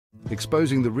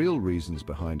Exposing the real reasons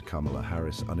behind Kamala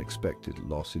Harris' unexpected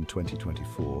loss in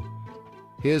 2024,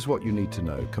 here's what you need to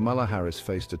know. Kamala Harris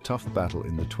faced a tough battle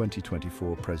in the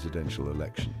 2024 presidential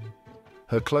election.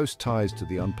 Her close ties to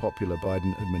the unpopular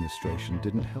Biden administration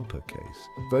didn't help her case.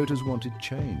 Voters wanted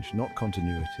change, not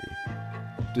continuity.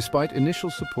 Despite initial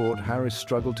support, Harris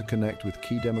struggled to connect with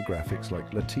key demographics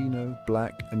like Latino,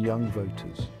 Black, and young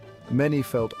voters. Many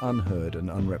felt unheard and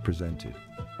unrepresented.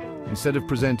 Instead of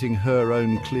presenting her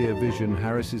own clear vision,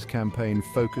 Harris's campaign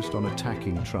focused on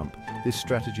attacking Trump. This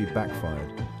strategy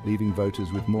backfired, leaving voters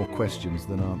with more questions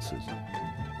than answers.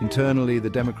 Internally, the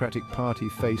Democratic Party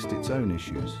faced its own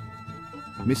issues.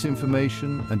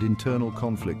 Misinformation and internal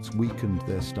conflicts weakened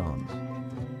their stance.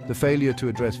 The failure to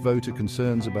address voter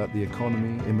concerns about the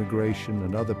economy, immigration,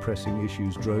 and other pressing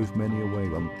issues drove many away.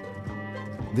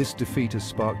 This defeat has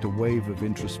sparked a wave of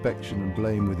introspection and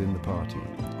blame within the party.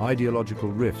 Ideological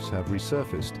rifts have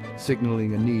resurfaced,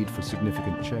 signaling a need for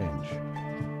significant change.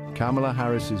 Kamala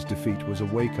Harris's defeat was a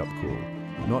wake-up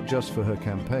call, not just for her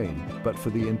campaign, but for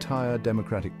the entire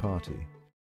Democratic Party.